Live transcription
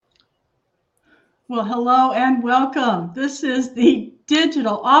Well, hello and welcome. This is the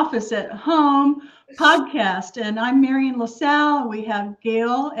Digital Office at Home podcast, and I'm Marion LaSalle. We have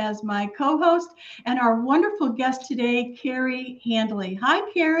Gail as my co-host, and our wonderful guest today, Carey Handley. Hi,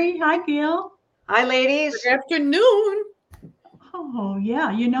 Carey. Hi, Gail. Hi, ladies. Good afternoon. Oh,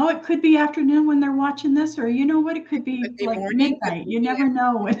 yeah. It could be afternoon when they're watching this, or you know what? It could be like morning. midnight. You never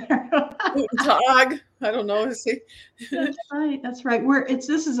know when they're. Guten Tag. I don't know. That's right. That's right.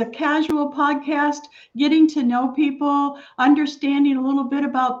 This is a casual podcast, getting to know people, understanding a little bit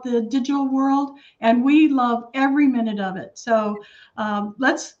about the digital world, and we love every minute of it. So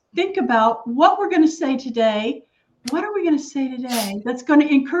let's think about what we're going to say today. What are we going to say today that's going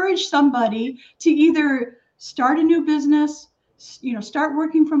to encourage somebody to either start a new business, start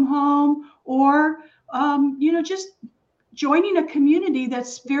working from home, or just joining a community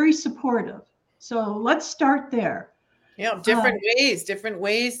that's very supportive. So let's start there. Yeah, different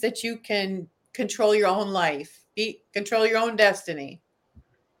ways that you can control your own life, control your own destiny.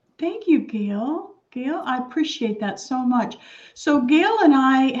 Thank you, Gail. Gail, I appreciate that so much. So Gail and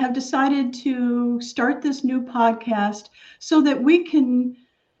I have decided to start this new podcast so that we can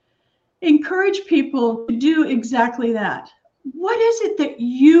encourage people to do exactly that. What is it that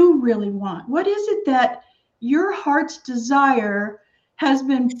you really want? What is it that your heart's desire has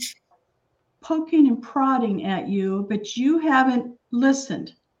been poking and prodding at you, but you haven't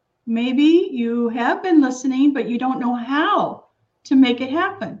listened? Maybe you have been listening, but you don't know how to make it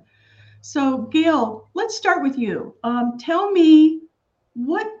happen. So, Gail, let's start with you. Tell me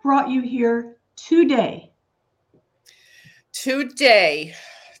what brought you here today. Today,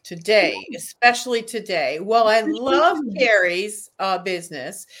 especially today. Well, I love Carey's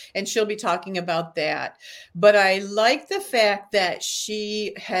business, and she'll be talking about that. But I like the fact that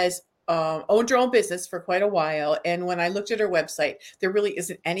she has owned her own business for quite a while. And when I looked at her website, there really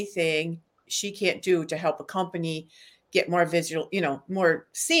isn't anything she can't do to help a company get more visual, more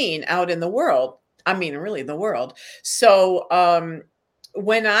seen out in the world. I mean, really the world. So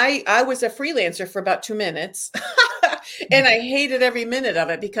when I was a freelancer for about 2 minutes and I hated every minute of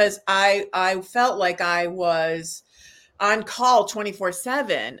it because I felt like I was on call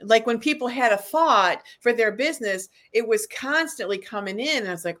 24/7. Like when people had a thought for their business, it was constantly coming in. And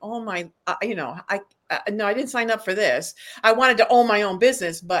I was like, oh my, no, I didn't sign up for this. I wanted to own my own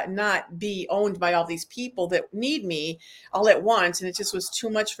business, but not be owned by all these people that need me all at once. And it just was too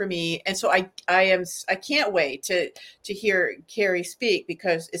much for me. And so I can't wait to hear Carey speak,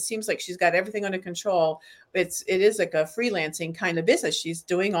 because it seems like she's got everything under control. It is like a freelancing kind of business. She's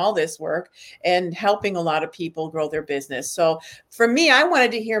doing all this work and helping a lot of people grow their business. So for me, I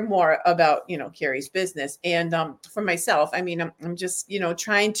wanted to hear more about, Carey's business. And for myself, I mean, I'm just,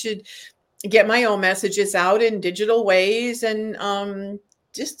 trying to get my own messages out in digital ways, and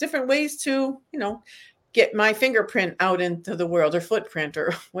just different ways to, get my fingerprint out into the world, or footprint,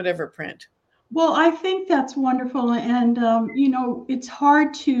 or whatever print. Well, I think that's wonderful. And, it's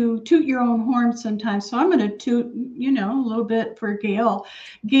hard to toot your own horn sometimes. So I'm going to toot, a little bit for Gail.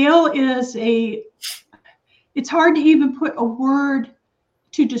 Gail it's hard to even put a word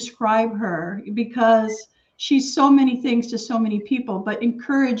to describe her, because she's so many things to so many people, but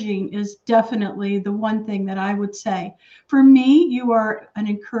encouraging is definitely the one thing that I would say. For me, you are an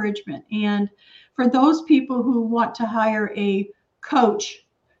encouragement. And for those people who want to hire a coach,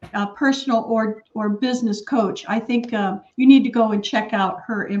 a personal or business coach, I think you need to go and check out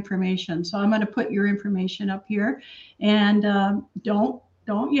her information. So I'm going to put your information up here, and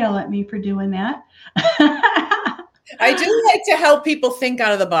don't yell at me for doing that. I do like to help people think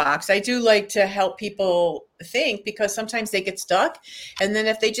out of the box. I do like to help people think, because sometimes they get stuck. And then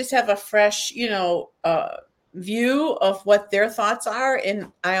if they just have a fresh, view of what their thoughts are.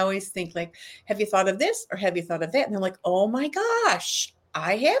 And I always think, like, have you thought of this, or have you thought of that? And they're like, oh my gosh,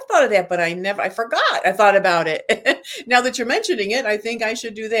 I have thought of that, but I forgot I thought about it. Now that you're mentioning it, I think I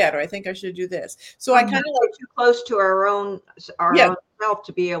should do that, or I think I should do this. So I kind of like too close to our own self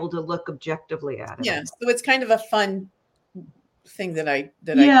to be able to look objectively at it. Yeah. So it's kind of a fun thing that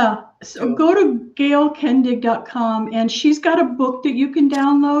So go to gailkendig.com, and she's got a book that you can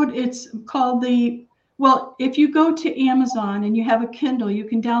download. It's called if you go to Amazon and you have a Kindle, you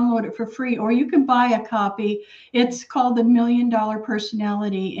can download it for free, or you can buy a copy. It's called The $1 Million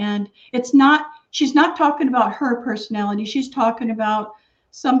Personality. And she's not talking about her personality. She's talking about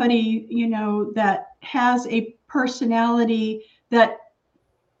somebody, that has a personality that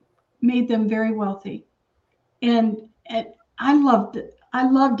made them very wealthy. And I loved it.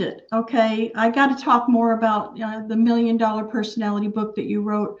 Okay. I got to talk more about the $1 Million Personality book that you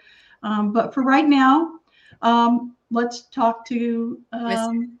wrote. But for right now, let's talk to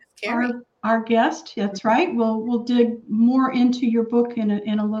our our guest. That's right. We'll dig more into your book in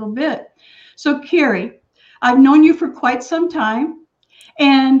a little bit. So, Carey, I've known you for quite some time,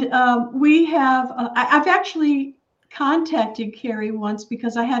 and we have. I've actually contacted Carey once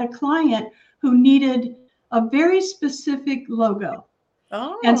because I had a client who needed a very specific logo.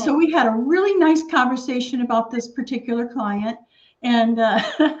 And Oh, so we had a really nice conversation about this particular client. And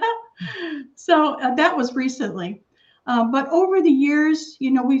so that was recently. But over the years,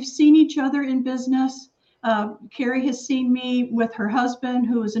 we've seen each other in business. Carey has seen me with her husband,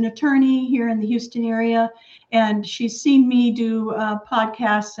 who is an attorney here in the Houston area. And she's seen me do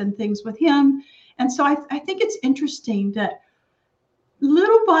podcasts and things with him. And so I think it's interesting that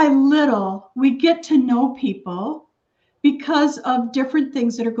little by little, we get to know people because of different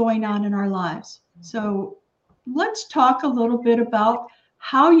things that are going on in our lives. So let's talk a little bit about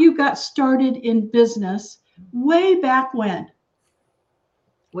how you got started in business way back when.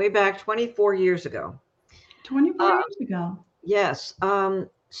 Way back 24 years ago. 24 years ago. Yes.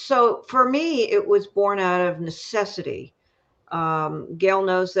 So for me, it was born out of necessity. Gail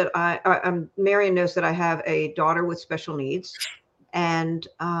knows that Marion knows that I have a daughter with special needs, and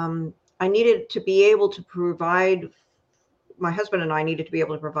I needed to be able to provide. My husband and I needed to be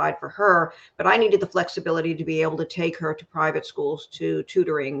able to provide for her, but I needed the flexibility to be able to take her to private schools, to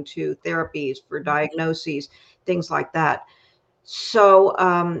tutoring, to therapies for diagnoses, things like that. So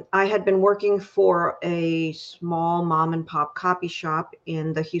I had been working for a small mom and pop copy shop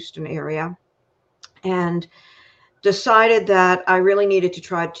in the Houston area, and decided that I really needed to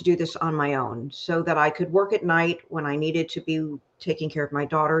try to do this on my own so that I could work at night when I needed to be taking care of my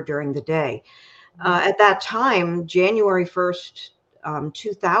daughter during the day. At that time, January 1st,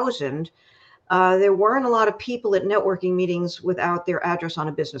 2000, there weren't a lot of people at networking meetings without their address on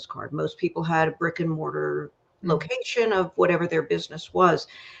a business card. Most people had a brick and mortar location of whatever their business was.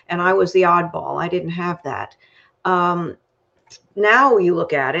 And I was the oddball. I didn't have that. Now you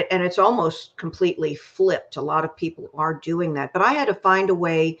look at it and it's almost completely flipped. A lot of people are doing that. But I had to find a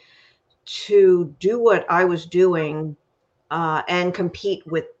way to do what I was doing and compete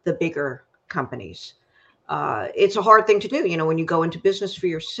with the bigger companies. It's a hard thing to do. When you go into business for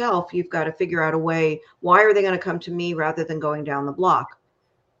yourself, you've got to figure out a way. Why are they going to come to me rather than going down the block?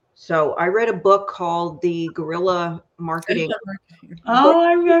 So I read a book called The Guerrilla Marketing Oh,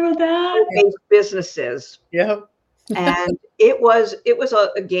 I remember that. Businesses. Yep. And it was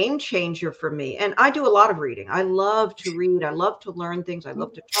a game changer for me. And I do a lot of reading. I love to read. I love to learn things. I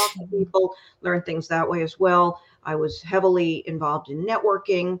love to talk to people, learn things that way as well. I was heavily involved in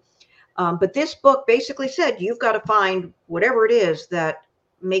networking. But this book basically said, you've got to find whatever it is that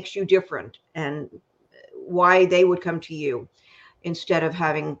makes you different and why they would come to you instead of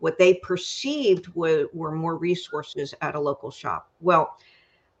having what they perceived were more resources at a local shop. Well,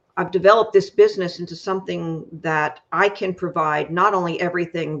 I've developed this business into something that I can provide not only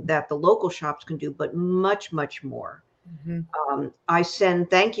everything that the local shops can do, but much, much more. Mm-hmm. I send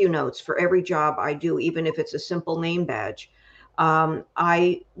thank you notes for every job I do, even if it's a simple name badge.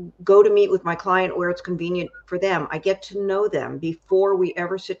 I go to meet with my client where it's convenient for them. I get to know them before we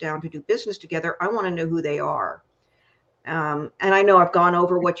ever sit down to do business together. I want to know who they are. And I know I've gone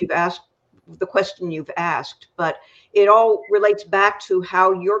over what you've asked, the question you've asked, but it all relates back to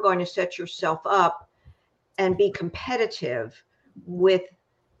how you're going to set yourself up and be competitive with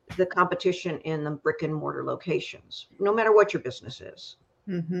the competition in the brick and mortar locations, no matter what your business is.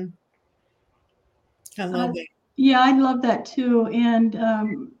 Mm-hmm. I love it. Yeah, I love that too.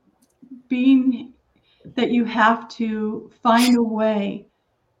 And being that you have to find a way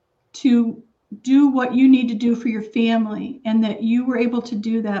to do what you need to do for your family, and that you were able to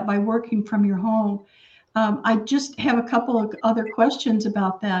do that by working from your home. I just have a couple of other questions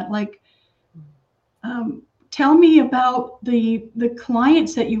about that. Like, tell me about the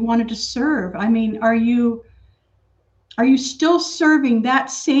clients that you wanted to serve. I mean, are you still serving that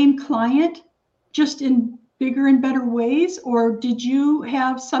same client just in bigger and better ways, or did you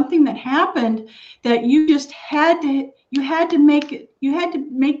have something that happened that you just had to make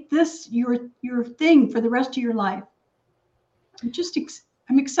this your thing for the rest of your life? I'm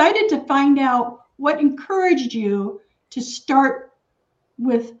excited to find out what encouraged you to start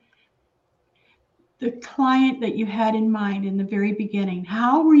with the client that you had in mind in the very beginning.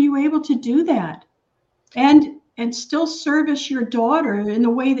 How were you able to do that and still service your daughter in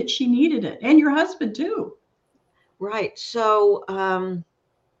the way that she needed it, and your husband too? Right. So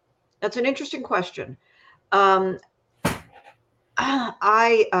that's an interesting question. When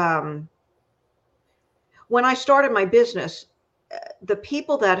I started my business, the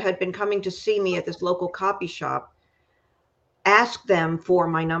people that had been coming to see me at this local copy shop, ask them for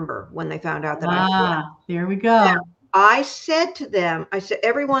my number when they found out that I quit. There we go. And I said to them, I said,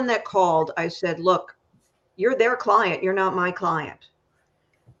 everyone that called, I said, look, you're their client. You're not my client.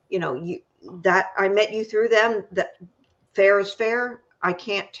 You know, that I met you through them. That fair is fair. I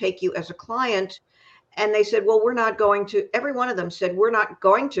can't take you as a client. And they said, well, we're not going to, every one of them said, we're not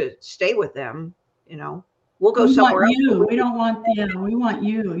going to stay with them. You know, we'll go somewhere else. We don't want, we want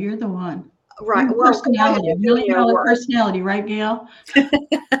you. You're the one. Right. Your Well, personality, $1 million personality, right, Gail?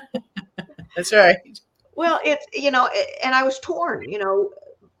 That's right. Well, it's, you know, and I was torn, you know,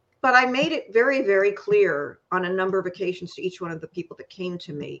 but I made it very, very clear on a number of occasions to each one of the people that came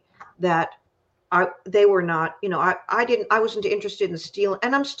to me that they were not, you know, I wasn't interested in stealing,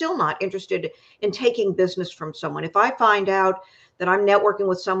 and I'm still not interested in taking business from someone. If I find out that I'm networking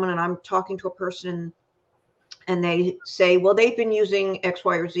with someone and I'm talking to a person and they say, well, they've been using X,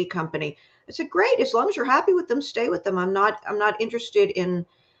 Y, or Z company. I said, great. As long as you're happy with them, stay with them. I'm not interested in,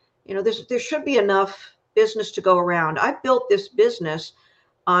 you know, there should be enough business to go around. I built this business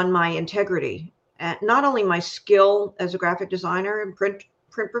on my integrity, and not only my skill as a graphic designer and print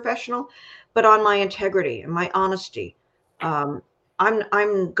professional, but on my integrity and my honesty. I'm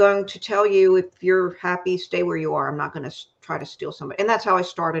going to tell you, if you're happy, stay where you are. I'm not going to try to steal somebody. And that's how I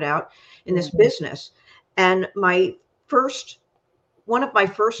started out in this business. And one of my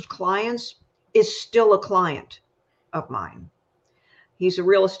first clients is still a client of mine. He's a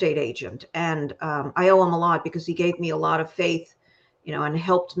real estate agent, and I owe him a lot because he gave me a lot of faith, you know, and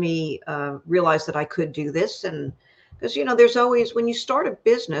helped me realize that I could do this. And because, you know, there's always, when you start a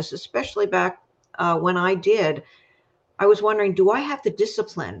business, especially back when I did, I was wondering, do I have the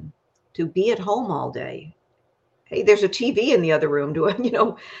discipline to be at home all day? Hey, there's a TV in the other room. Do I, you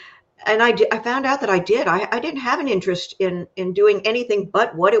know? And I found out that I did. I didn't have an interest in doing anything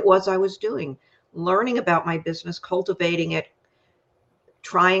but what it was I was doing, learning about my business, cultivating it,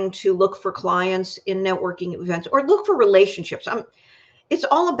 trying to look for clients in networking events or look for relationships. It's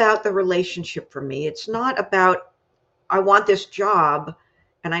all about the relationship for me. It's not about, I want this job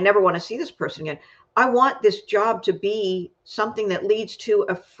and I never want to see this person again. I want this job to be something that leads to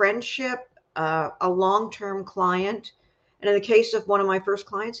a friendship, a long-term client. And in the case of one of my first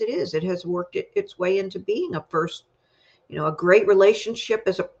clients, it has worked its way into being a first, you know, a great relationship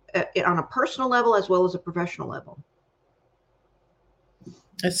on a personal level as well as a professional level.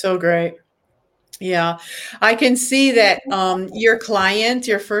 It's so great. Yeah, I can see that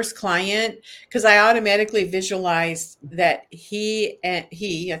your first client, because I automatically visualized that I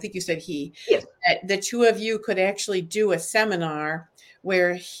think you said he, yes, that the two of you could actually do a seminar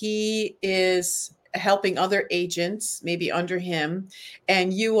where he is helping other agents, maybe under him,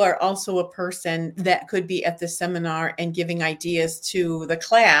 and you are also a person that could be at the seminar and giving ideas to the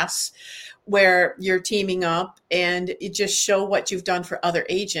class, where you're teaming up and you just show what you've done for other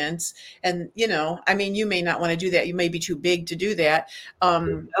agents. And, you know, I mean, you may not want to do that. You may be too big to do that.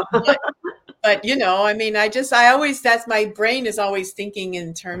 But you know, I mean, that's my brain is always thinking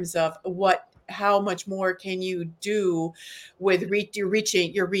in terms of how much more can you do with your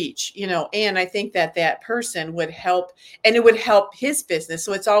reach, you know, and I think that person would help, and it would help his business.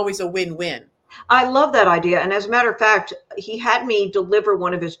 So it's always a win-win. I love that idea. And as a matter of fact, he had me deliver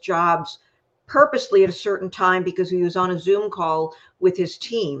one of his jobs purposely at a certain time because he was on a Zoom call with his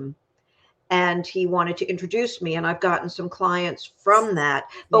team and he wanted to introduce me. And I've gotten some clients from that.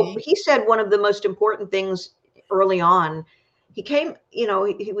 But he said one of the most important things early on, he came, you know,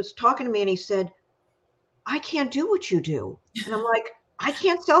 he was talking to me and he said, I can't do what you do. And I'm like, I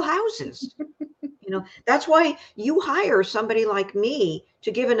can't sell houses. You know, that's why you hire somebody like me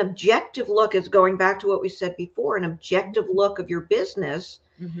to give an objective look, as going back to what we said before, an objective look of your business,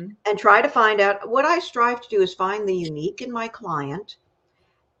 and try to find out. What I strive to do is find the unique in my client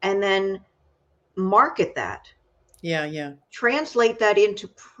and then market that. Yeah. Translate that into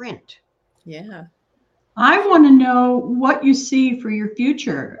print. Yeah. I want to know what you see for your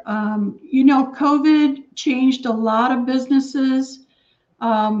future. You know, COVID changed a lot of businesses.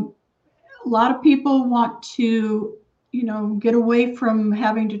 A lot of people want to, you know, get away from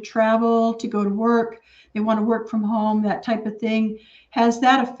having to travel to go to work. They want to work from home, that type of thing. Has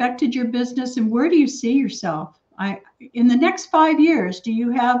that affected your business, and where do you see yourself? In the next 5 years, do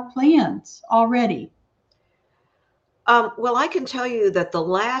you have plans already? Well, I can tell you that the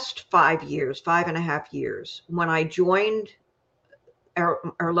last 5.5 years, when I joined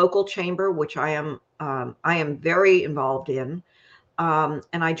our local chamber, which I am very involved in, and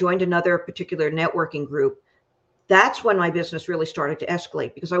I joined another particular networking group, that's when my business really started to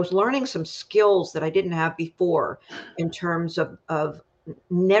escalate because I was learning some skills that I didn't have before in terms of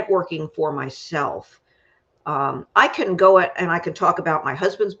networking for myself. I can go and I can talk about my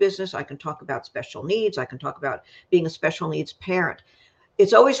husband's business. I can talk about special needs. I can talk about being a special needs parent.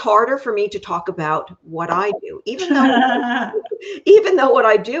 It's always harder for me to talk about what I do, even though what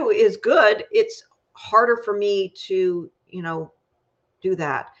I do is good. It's harder for me to, do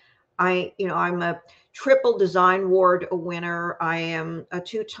that. I'm a triple design award winner. I am a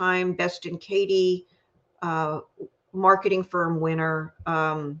 2-time Best in Katie marketing firm winner.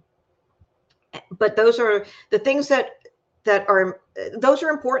 But those are the things that are those are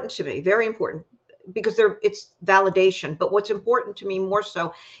important to me, very important, because it's validation. But what's important to me more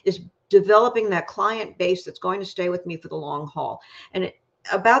so is developing that client base that's going to stay with me for the long haul. And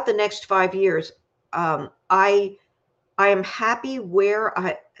about the next 5 years, I am happy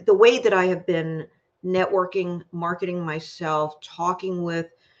the way that I have been networking, marketing myself, talking with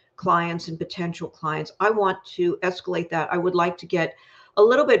clients and potential clients. I want to escalate that. I would like to get a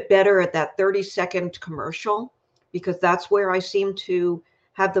little bit better at that 30-second commercial, because that's where I seem to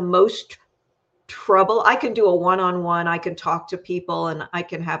have the most trouble. I can do a one-on-one, I can talk to people and I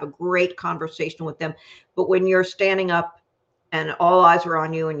can have a great conversation with them. But when you're standing up and all eyes are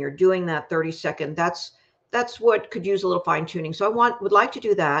on you and you're doing that 30-second, that's what could use a little fine tuning. So would like to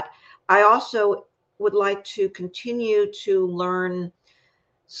do that. I also would like to continue to learn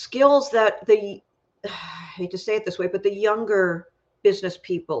skills that I hate to say it this way, but the younger business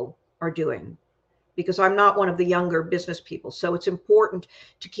people are doing, because I'm not one of the younger business people. So it's important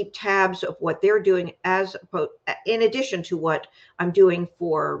to keep tabs of what they're doing in addition to what I'm doing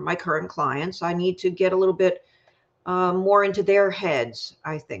for my current clients. I need to get a little bit more into their heads,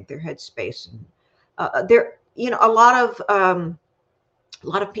 I think, their headspace. A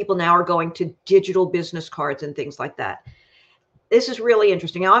lot of people now are going to digital business cards and things like that. This is really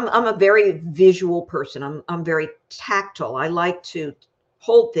interesting. I'm a very visual person. I'm very tactile. I like to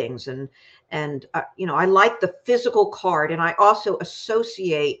hold things and I like the physical card. And I also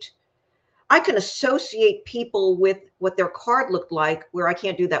I can associate people with what their card looked like, where I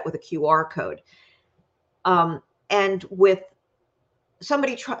can't do that with a QR code. And with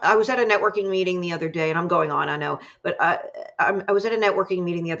somebody, I was at a networking meeting the other day, and I'm going on, I know, but I was at a networking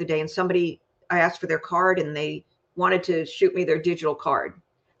meeting the other day, and I asked for their card, and they wanted to shoot me their digital card.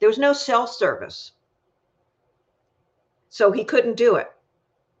 There was no self-service, so he couldn't do it.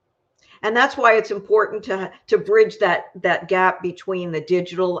 And that's why it's important to bridge that gap between the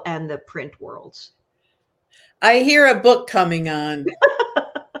digital and the print worlds. I hear a book coming on.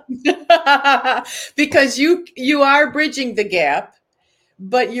 Because you are bridging the gap,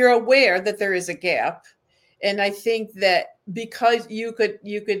 but you're aware that there is a gap. And I think that because you could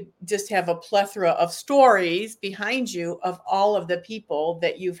just have a plethora of stories behind you of all of the people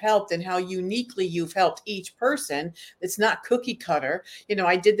that you've helped and how uniquely you've helped each person. It's not cookie cutter.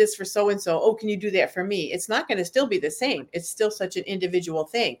 I did this for so-and-so. Oh, can you do that for me? It's not going to still be the same. It's still such an individual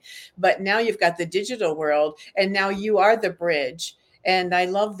thing. But now you've got the digital world, and now you are the bridge. And I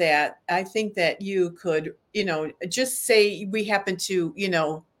love that. I think that you could, just say we happen to,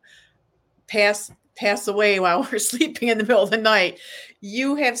 pass away while we're sleeping in the middle of the night.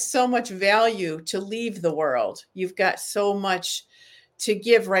 You have so much value to leave the world. You've got so much to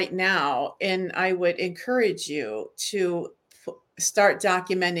give right now. And I would encourage you to start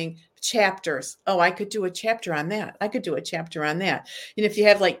documenting chapters. Oh, I could do a chapter on that. I could do a chapter on that. And if you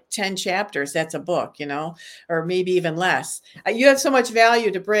have like 10 chapters, that's a book, or maybe even less. You have so much value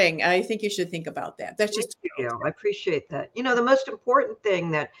to bring. I think you should think about that. That's just. I appreciate that. The most important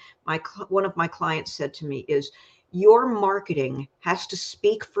thing that one of my clients said to me is, your marketing has to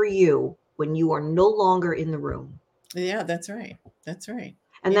speak for you when you are no longer in the room. Yeah, that's right. That's right.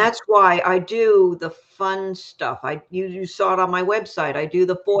 And that's why I do the fun stuff. You saw it on my website. I do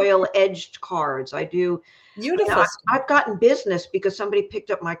the foil edged cards. I do. Beautiful. I've gotten business because somebody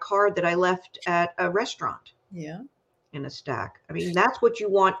picked up my card that I left at a restaurant. Yeah. In a stack. I mean, that's what you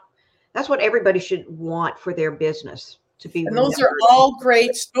want. That's what everybody should want for their business to be. And those are all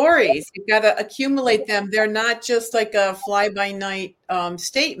great stories. You've got to accumulate them. They're not just like a fly-by-night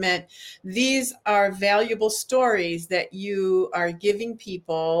statement. These are valuable stories that you are giving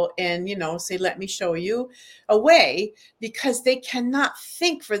people, and say, let me show you a way, because they cannot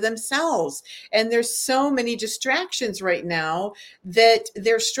think for themselves. And there's so many distractions right now that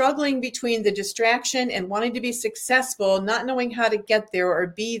they're struggling between the distraction and wanting to be successful, not knowing how to get there or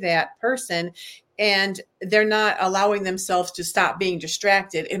be that person. And they're not allowing themselves to stop being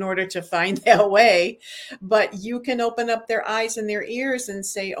distracted in order to find that way. But you can open up their eyes and their ears and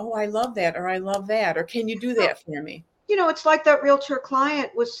say, oh, I love that, or I love that, or can you do that for me? It's like that realtor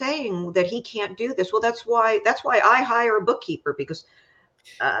client was saying that he can't do this. Well, that's why I hire a bookkeeper, because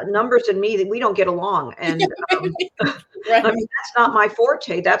numbers and me, that we don't get along. And Right. I mean, that's not my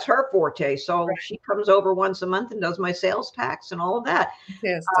forte. That's her forte. So Right. she comes over once a month and does my sales tax and all of that.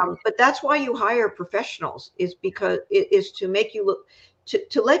 Fantastic. But that's why you hire professionals, is because it is to make you look,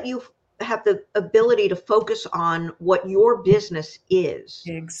 to let you have the ability to focus on what your business is.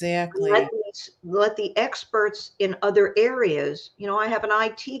 Exactly. Let the experts in other areas, I have an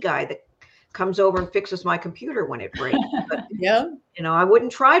IT guy that comes over and fixes my computer when it breaks. But, Yeah. I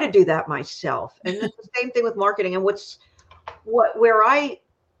wouldn't try to do that myself. And it's the same thing with marketing. And where I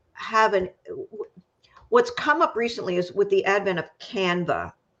have what's come up recently is with the advent of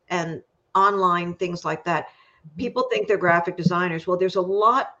Canva and online things like that. People think they're graphic designers. Well, there's a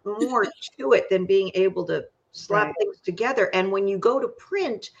lot more to it than being able to slap things together. And when you go to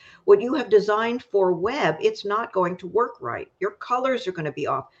print what you have designed for web, it's not going to work right. Your colors are going to be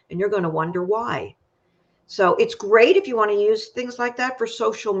off and you're going to wonder why. So it's great if you want to use things like that for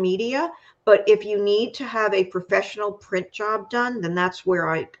social media. But if you need to have a professional print job done, then that's where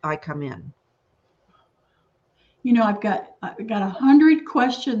I come in. I've got 100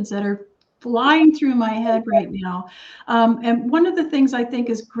 questions that are flying through my head right now. And one of the things I think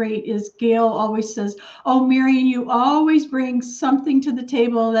is great is Gail always says, "Oh, Marion, you always bring something to the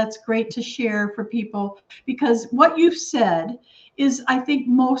table that's great to share for people." Because what you've said is, I think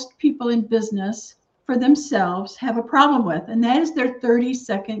most people in business for themselves have a problem with, and that is their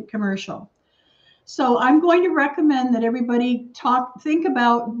 30-second commercial. So I'm going to recommend that everybody think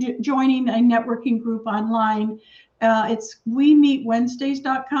about joining a networking group online. It's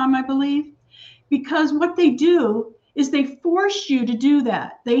wemeetwednesdays.com, I believe, because what they do is they force you to do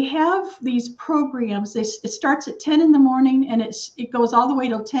that. They have these programs. It starts at 10 in the morning and it goes all the way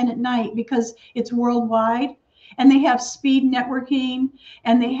till 10 at night because it's worldwide. And they have speed networking,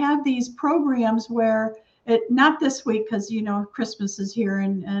 and they have these programs where not this week because Christmas is here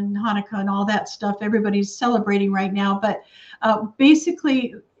and Hanukkah and all that stuff. Everybody's celebrating right now, but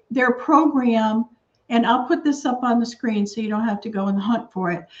basically their program, and I'll put this up on the screen so you don't have to go and hunt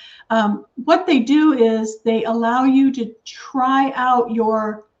for it. What they do is they allow you to try out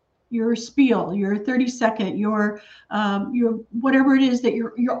your spiel, your 30-second, your whatever it is that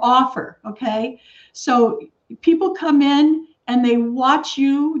your offer. Okay, so people come in and they watch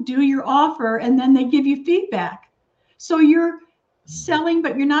you do your offer, and then they give you feedback. So you're selling,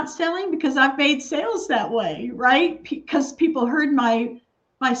 but you're not selling, because I've made sales that way, right? Because people heard my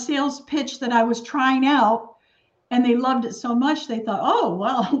sales pitch that I was trying out, and they loved it so much they thought, "Oh,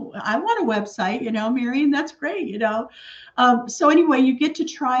 well, I want a website, Marion, that's great, So anyway, you get to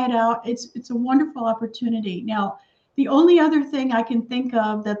try it out. It's a wonderful opportunity. Now, the only other thing I can think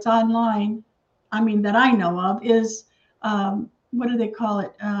of that's online, that I know of, is what do they call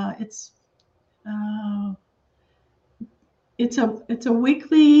it? It's a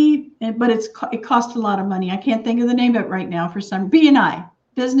weekly, but it costs a lot of money. I can't think of the name of it right now for some. BNI,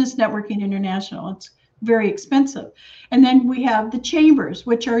 Business Networking International. It's very expensive. And then we have the chambers,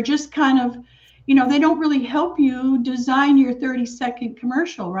 which are just kind of, they don't really help you design your 30-second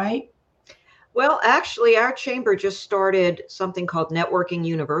commercial, right? Well, actually, our chamber just started something called Networking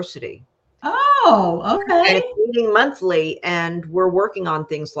University. Oh, okay. And it's meeting monthly, and we're working on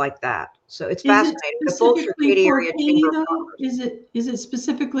things like that. So it's fascinating. The Fulshire Katy area chamber of commerce. Is it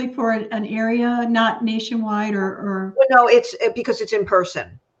specifically for an area, not nationwide or? Well, no, it's because it's in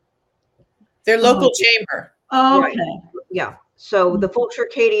person. Their local chamber. Oh, okay. Right. Yeah. So the Fulshire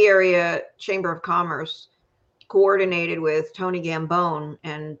Katy area chamber of commerce coordinated with Tony Gambone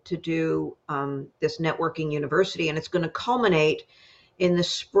and to do this networking university, and it's going to culminate in the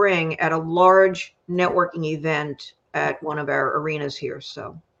spring at a large networking event at one of our arenas here.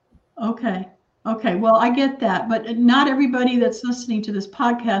 So, okay. Well, I get that, but not everybody that's listening to this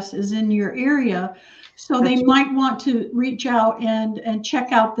podcast is in your area. So they might want to reach out and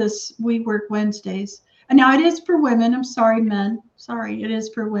check out this We Work Wednesdays. And now it is for women. I'm sorry, men. Sorry, it is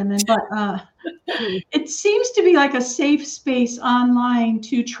for women. But it seems to be like a safe space online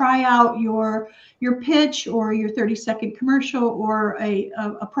to try out your pitch or your 30-second commercial or a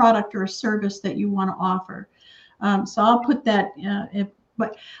product or a service that you want to offer. So I'll put that.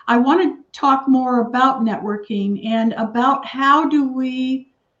 But I want to talk more about networking and about how do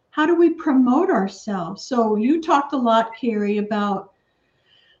we promote ourselves. So you talked a lot, Carey, about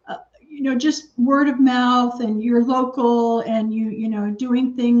just word of mouth and your local and you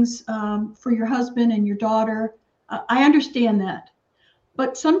doing things for your husband and your daughter. I understand that,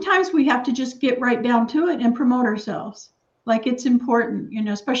 but sometimes we have to just get right down to it and promote ourselves. Like, it's important,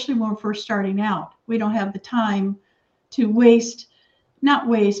 especially when we're first starting out. We don't have the time to waste not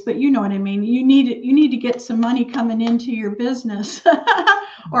waste, but you know what I mean. You need to get some money coming into your business,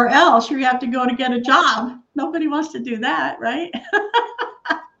 or else you have to go to get a job. Nobody wants to do that, right?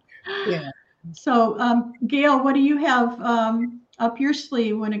 Yeah. So, Gail, what do you have up your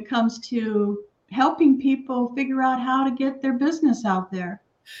sleeve when it comes to helping people figure out how to get their business out there?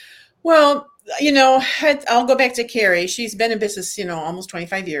 Well, I'll go back to Carey. She's been in business, almost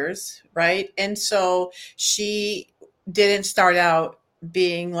 25 years, right? And so she didn't start out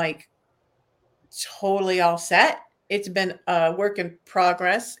being like totally all set. It's been a work in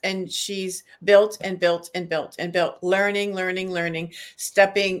progress, and she's built and built and built and built, learning,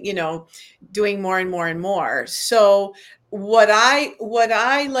 stepping, doing more and more and more. So what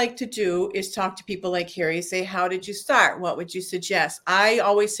I like to do is talk to people like Carey, say, how did you start? What would you suggest? I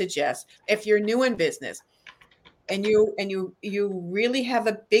always suggest, if you're new in business and you really have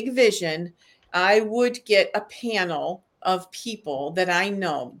a big vision, I would get a panel of people that I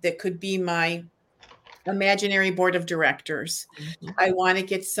know that could be my imaginary board of directors. Mhm. I want to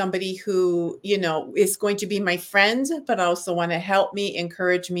get somebody who, is going to be my friend, but also want to help me,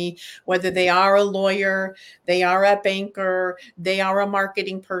 encourage me, whether they are a lawyer, they are a banker, they are a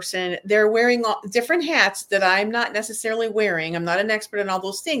marketing person. They're wearing different hats that I'm not necessarily wearing. I'm not an expert in all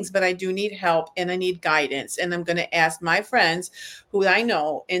those things, but I do need help and I need guidance. And I'm going to ask my friends who I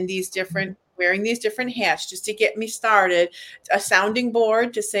know in these different wearing these different hats just to get me started, a sounding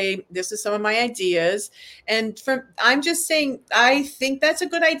board to say, this is some of my ideas. And I'm just saying, I think that's a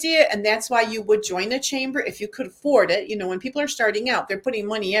good idea. And that's why you would join a chamber if you could afford it. When people are starting out, they're putting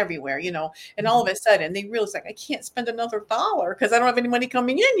money everywhere, and all of a sudden they realize, like, I can't spend another dollar because I don't have any money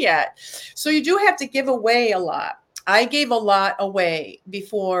coming in yet. So you do have to give away a lot. I gave a lot away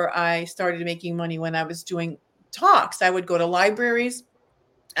before I started making money. When I was doing talks, I would go to libraries.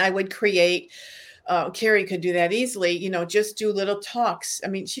 I would create, Carey could do that easily, just do little talks. I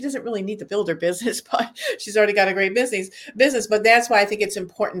mean, she doesn't really need to build her business, but she's already got a great business. But that's why I think it's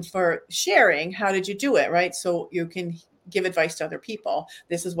important for sharing. How did you do it? Right. So you can give advice to other people.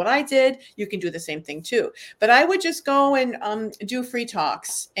 This is what I did. You can do the same thing too. But I would just go and do free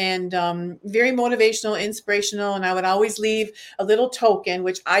talks and very motivational, inspirational. And I would always leave a little token,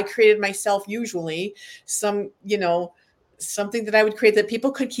 which I created myself, usually something that I would create that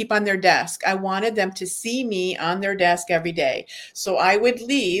people could keep on their desk. I wanted them to see me on their desk every day. So I would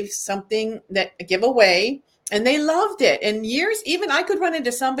leave something that give away, and they loved it. And years, even I could run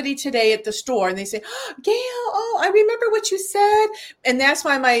into somebody today at the store and they say, oh, Gail, I remember what you said. And that's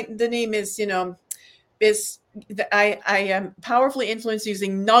why the name is, I am powerfully influenced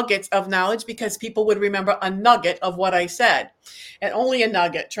using nuggets of knowledge, because people would remember a nugget of what I said, and only a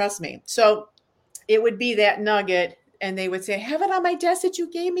nugget, trust me. So it would be that nugget. And they would say, I have it on my desk that you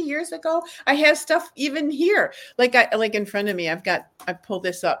gave me years ago. I have stuff even here. Like in front of me, I pulled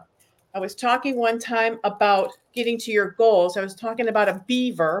this up. I was talking one time about getting to your goals. I was talking about a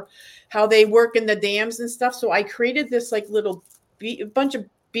beaver, how they work in the dams and stuff. So I created this like little bunch of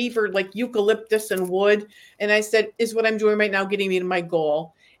beaver, like eucalyptus and wood. And I said, is what I'm doing right now getting me to my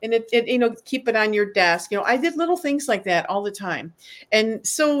goal? And it keep it on your desk. I did little things like that all the time. And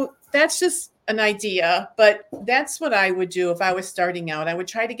so that's just an idea, but that's what I would do if I was starting out. I would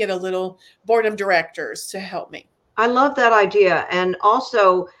try to get a little board of directors to help me. I love that idea. And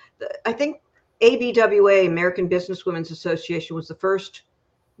also, I think ABWA, American Businesswomen's Association, was the first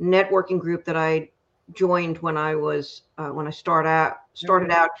networking group that I joined when I was when I started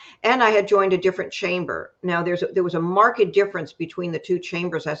out, and I had joined a different chamber. Now there was a marked difference between the two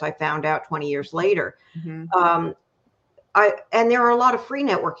chambers, as I found out 20 years later. Mm-hmm. And there are a lot of free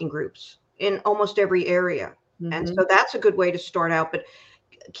networking groups in almost every area. Mm-hmm. And so that's a good way to start out. But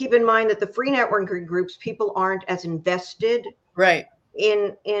keep in mind that the free networking groups, people aren't as invested right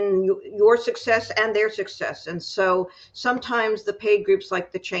in your success and their success. And so sometimes the paid groups,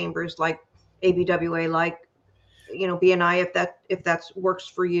 like the chambers, like ABWA, like BNI, if that works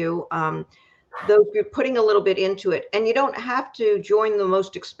for you, though you're putting a little bit into it. And you don't have to join the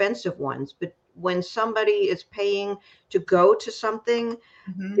most expensive ones, but when somebody is paying to go to something,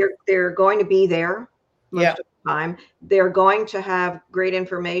 mm-hmm. they're going to be there most of the time. They're going to have great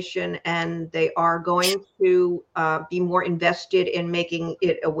information, and they are going to be more invested in making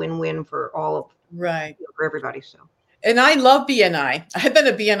it a win-win for all of for everybody. So. And I love BNI. I've been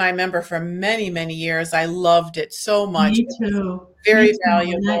a BNI member for many, many years. I loved it so much. Me too. Very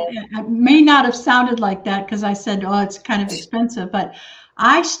valuable. I may not have sounded like that because I said, oh, it's kind of expensive, but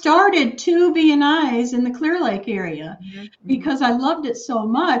I started 2 BNIs in the Clear Lake area because I loved it so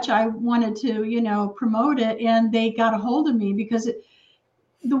much. I wanted to, promote it, and they got a hold of me because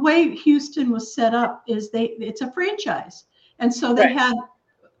the way Houston was set up is it's a franchise. And so they had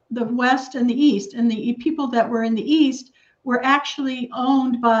the West and the East, and the people that were in the East were actually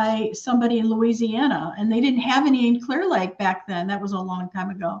owned by somebody in Louisiana, and they didn't have any in Clear Lake back then. That was a long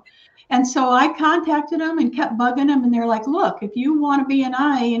time ago. And so I contacted them and kept bugging them, and they're like, look, if you want to be an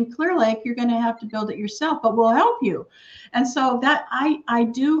eye in Clear Lake, you're going to have to build it yourself, but we'll help you. And so that I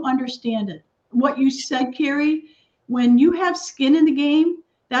do understand it. What you said, Carey, when you have skin in the game,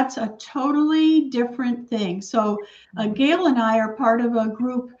 that's a totally different thing. So Gail and I are part of a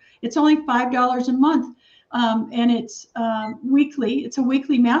group. It's only $5 a month, and it's weekly. It's a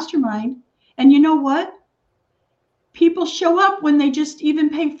weekly mastermind. And you know what? People show up when they just even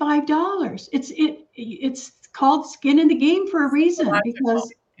pay $5. It's called skin in the game for a reason,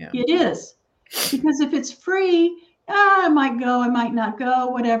 because it is. Because if it's free, I might go, I might not go,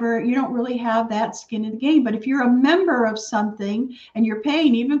 whatever. You don't really have that skin in the game. But if you're a member of something and you're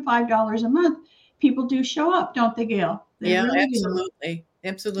paying even $5 a month, people do show up, don't they, Gail? They really absolutely. do.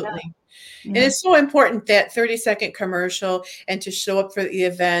 Absolutely. Yeah. And it's so important, that 30-second commercial, and to show up for the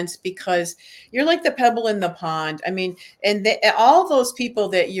events, because you're like the pebble in the pond. I mean, and all those people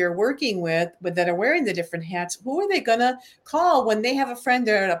that you're working with that are wearing the different hats, who are they going to call when they have a friend,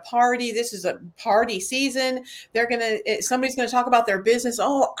 they're at a party? This is a party season. Somebody's going to talk about their business.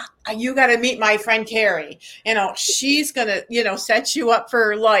 Oh, you got to meet my friend Carey. She's going to, set you up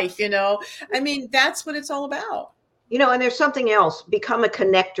for life. I mean, that's what it's all about. And there's something else, become a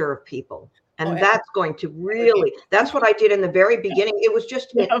connector of people. And that's going to really, that's what I did in the very beginning. It was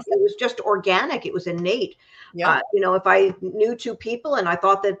just organic. It was innate. If I knew two people and I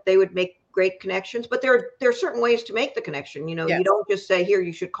thought that they would make great connections, but there are certain ways to make the connection. You don't just say, here,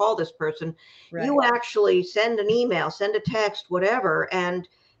 you should call this person. Right. You actually send an email, send a text, whatever, and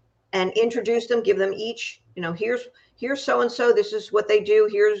introduce them, give them each, here's so-and-so, this is what they do.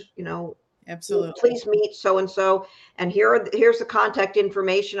 Here's, absolutely, please meet so-and-so. And here's the contact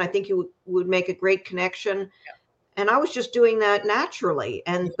information. I think you would make a great connection. Yeah. And I was just doing that naturally.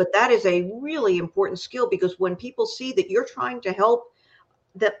 But that is a really important skill, because when people see that you're trying to help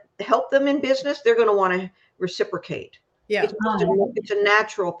them in business, they're going to want to reciprocate. Yeah. It's a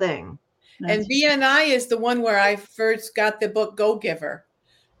natural thing. And BNI is the one where I first got the book Go Giver.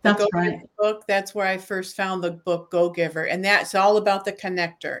 That's right. Book. That's where I first found the book Go Giver, and that's all about the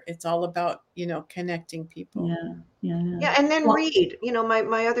connector. It's all about connecting people. Yeah, and then read.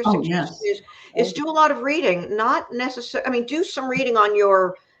 My other suggestion is do a lot of reading. Not necessarily. I mean, do some reading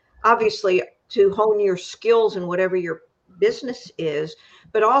on obviously to hone your skills in whatever your business is,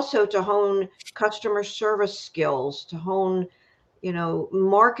 but also to hone customer service skills, to hone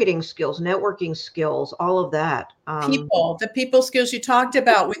marketing skills, networking skills, all of that. The people skills you talked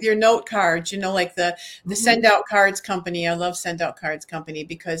about with your note cards, like the Send Out Cards company. I love Send Out Cards company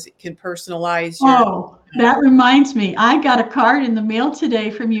because it can personalize that reminds me. I got a card in the mail today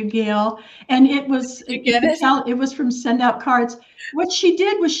from you, Gail, and it was it was from Send Out Cards. What she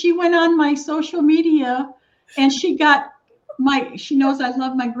did was she went on my social media and she got she knows I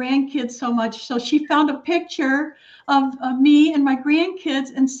love my grandkids so much. So she found a picture of me and my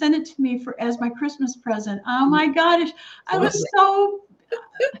grandkids and sent it to me as my Christmas present. Oh my gosh. I was so,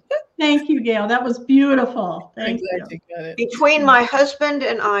 thank you, Gail. That was beautiful. Thank you. Between my husband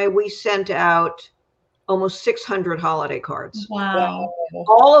and I, we sent out almost 600 holiday cards. Wow.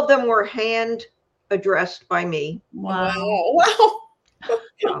 All of them were hand addressed by me. Wow.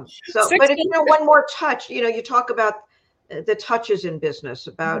 But one more touch, you talk about the touches in business,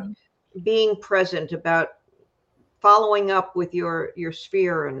 about being present, about following up with your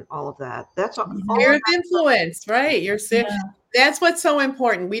sphere and all of that. That's all. Sphere of influence, right? Your sphere. Yeah. That's what's so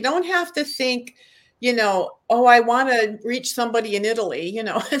important. We don't have to think, I want to reach somebody in Italy.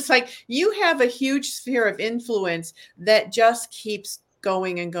 It's like you have a huge sphere of influence that just keeps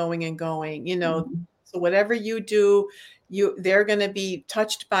going and going and going. So whatever you do, they're going to be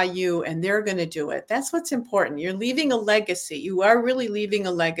touched by you and they're going to do it. That's what's important. You're leaving a legacy. You are really leaving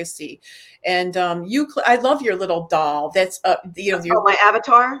a legacy. And I love your little doll. That's my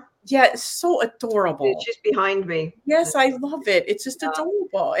avatar. Yeah, it's so adorable. It's just behind me. Yes, I love it. It's just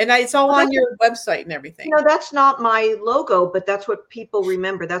adorable. And it's all on your website and everything. That's not my logo, but that's what people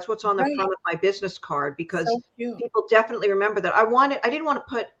remember. That's what's on the front of my business card, because people definitely remember that. I didn't want to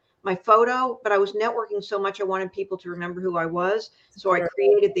put my photo, but I was networking so much. I wanted people to remember who I was. So I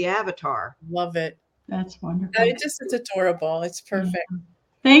created the avatar. Love it. That's wonderful. It's adorable. It's perfect. Yeah.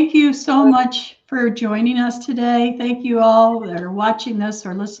 Thank you so much for joining us today. Thank you all that are watching this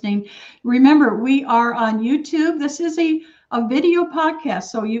or listening. Remember, we are on YouTube. This is a a video podcast,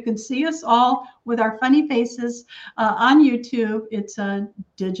 so you can see us all with our funny faces on YouTube. It's a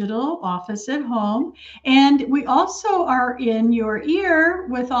digital office at home, and we also are in your ear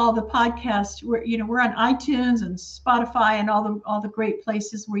with all the podcasts. We're on iTunes and Spotify and all the great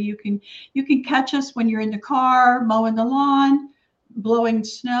places where you can catch us when you're in the car, mowing the lawn, blowing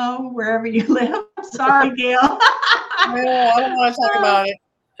snow, wherever you live. Sorry, Gail. No, I don't want to talk about it.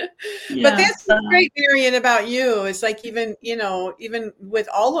 Yeah. But that's what's great, Marian, about you. It's like even with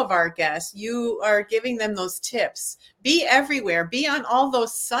all of our guests, you are giving them those tips. Be everywhere. Be on all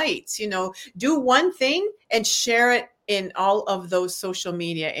those sites. Do one thing and share it in all of those social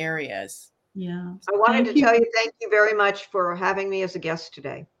media areas. Yeah. I wanted to tell you thank you very much for having me as a guest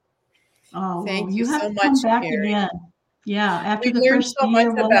today. Oh, thank you have so to much, come back Carey. again. Yeah, after We the learned first so year,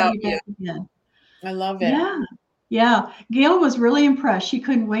 much we'll about have you you. back again. I love it. Yeah. Yeah. Gail was really impressed. She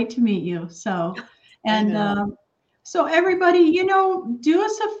couldn't wait to meet you. So, and so everybody, do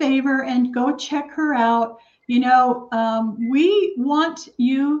us a favor and go check her out. We want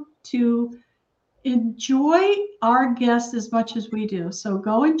you to enjoy our guests as much as we do. So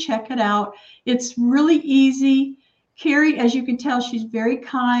go and check it out. It's really easy. Carey, as you can tell, she's very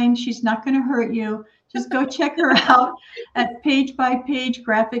kind. She's not going to hurt you. Just go check her out at Page by Page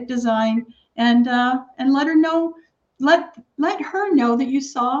Graphic Design, and let her know. Let her know that you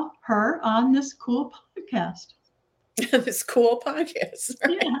saw her on this cool podcast. This cool podcast.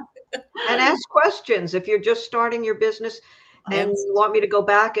 Right? Yeah. And ask questions if you're just starting your business and you want me to go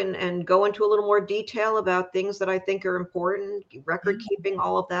back and go into a little more detail about things that I think are important, record keeping,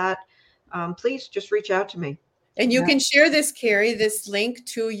 all of that. Please just reach out to me. And you can share this, Carey, this link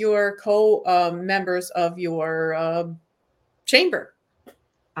to your members of your chamber.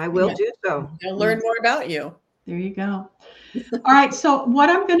 I will do so. They'll learn more about you. There you go. All right. So what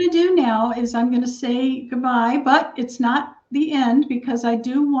I'm going to do now is I'm going to say goodbye, but it's not the end because I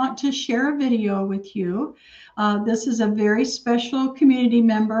do want to share a video with you. This is a very special community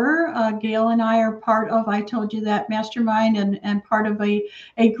member. Gail and I are part of, I told you that, mastermind and part of a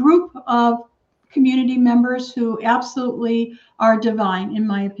group of community members who absolutely are divine, in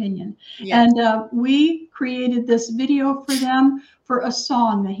my opinion. Yes. And we created this video for them for a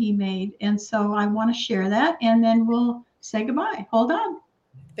song that he made. And so I want to share that, and then we'll say goodbye. Hold on.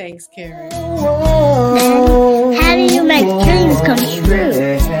 Thanks, Carey. How do you make dreams come true?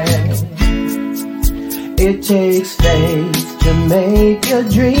 It takes faith to make your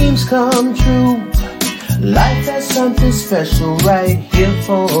dreams come true. Life has something special right here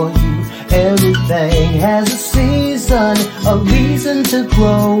for you. Everything has a season, a reason to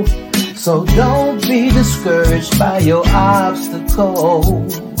grow. So don't be discouraged by your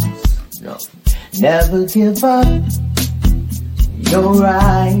obstacles. No. Never give up your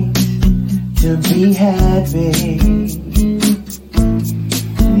right to be happy.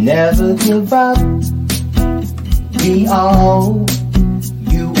 Never give up. Be all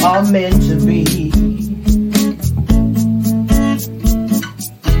you are meant to be.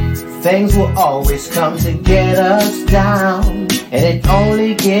 Things will always come to get us down, and it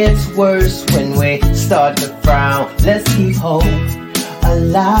only gets worse when we start to frown. Let's keep hope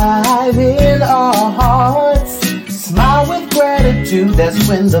alive in our hearts. Smile with gratitude, that's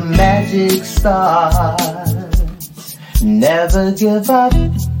when the magic starts. Never give up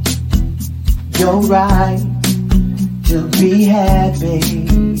your right to be happy.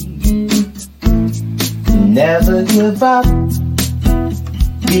 Never give up.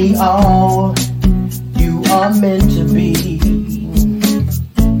 Be all you are meant to be.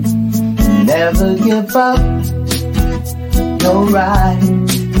 Never give up your right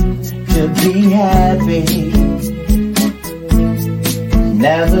to be happy.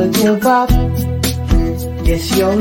 Never give up. It's your